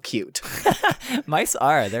so cute. Mice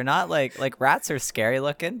are. They're not like rats are scary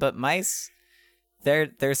looking, but mice,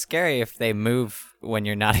 they're scary if they move when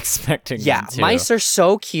you're not expecting them to. Mice are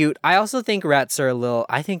so cute. I also think rats are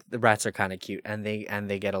I think the rats are kind of cute, and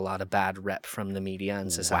they get a lot of bad rep from the media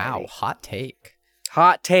and society. Wow, hot take.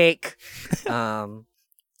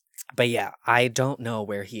 But yeah, I don't know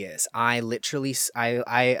where he is. I literally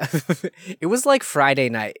it was like Friday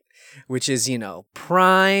night, which is, you know,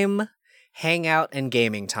 prime hangout and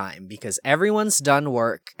gaming time because everyone's done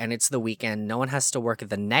work and it's the weekend. No one has to work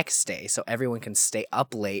the next day, so everyone can stay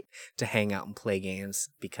up late to hang out and play games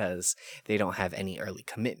because they don't have any early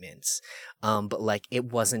commitments. But like, it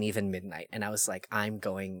wasn't even midnight and I was like, I'm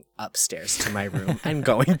going upstairs to my room. I'm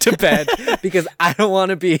going to bed because I don't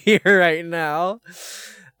want to be here right now.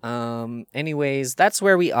 Anyways, that's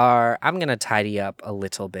where we are. I'm gonna tidy up a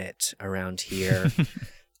little bit around here.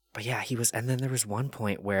 But yeah, and then there was one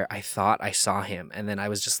point where I thought I saw him, and then I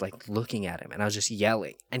was just like looking at him, and I was just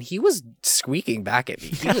yelling, and he was squeaking back at me.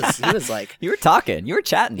 He was like, you were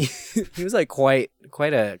chatting. He was like quite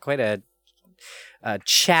a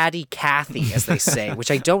chatty Cathy, as they say, which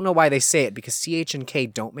I don't know why they say it because CH and K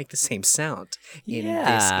don't make the same sound in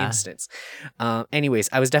this instance. Anyways,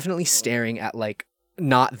 I was definitely staring at like,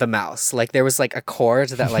 not the mouse. Like, there was like a cord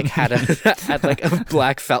that like had like a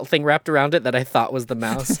black felt thing wrapped around it that I thought was the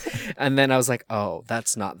mouse, and then I was like, oh,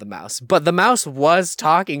 that's not the mouse. But the mouse was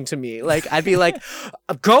talking to me. Like, I'd be like,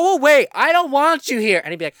 go away, I don't want you here,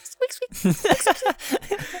 and he'd be like, squeak, squeak, squeak,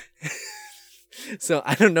 squeak. So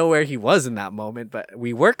I don't know where he was in that moment, but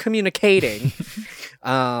we were communicating.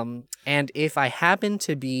 And if I happen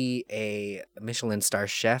to be a Michelin star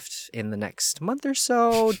chef in the next month or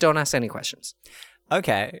so, don't ask any questions.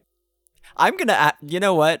 Okay. I'm gonna, you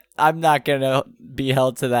know what? I'm not gonna be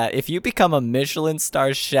held to that. If you become a Michelin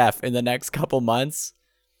star chef in the next couple months,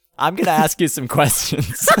 I'm gonna ask you some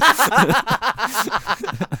questions.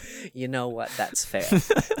 You know what? That's fair.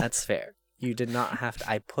 That's fair. You did not have to.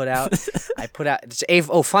 I put out.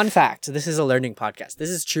 Oh, fun fact. This is a learning podcast. This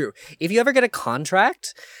is true. If you ever get a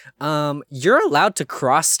contract, you're allowed to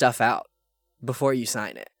cross stuff out before you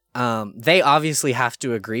sign it. They obviously have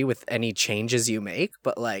to agree with any changes you make,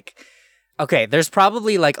 but like, okay, there's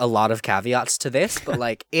probably like a lot of caveats to this, but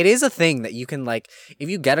like, it is a thing that you can like, if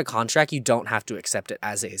you get a contract, you don't have to accept it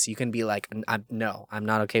as is. You can be like, no, I'm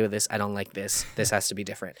not okay with this. I don't like this. This has to be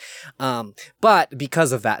different. But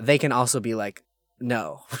because of that, they can also be like,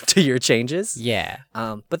 no to your changes. Yeah.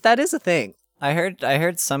 But that is a thing. I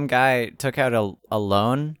heard some guy took out a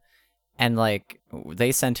loan, and like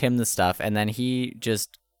they sent him the stuff, and then he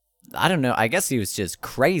just, I don't know, I guess he was just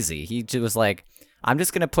crazy. He just was like, I'm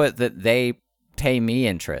just going to put that they pay me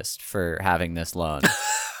interest for having this loan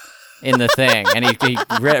in the thing. And he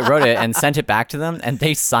wrote it and sent it back to them, and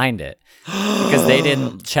they signed it because they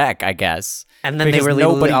didn't check, I guess. And then because they were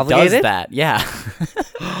legally nobody obligated? does that. Yeah.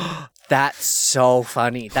 That's so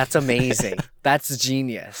funny. That's amazing. That's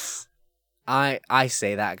genius. I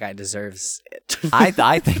say that guy deserves it.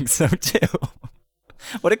 I think so too.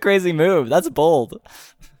 What a crazy move. That's bold.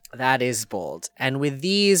 That is bold. And with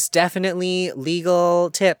these definitely legal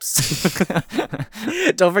tips,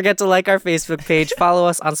 don't forget to like our Facebook page, follow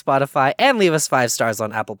us on Spotify, and leave us 5 stars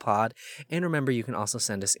on Apple Pod. And remember, you can also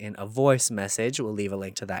send us in a voice message. We'll leave a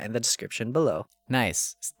link to that in the description below.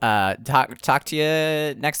 Nice. Talk to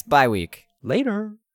you next bye week. Later.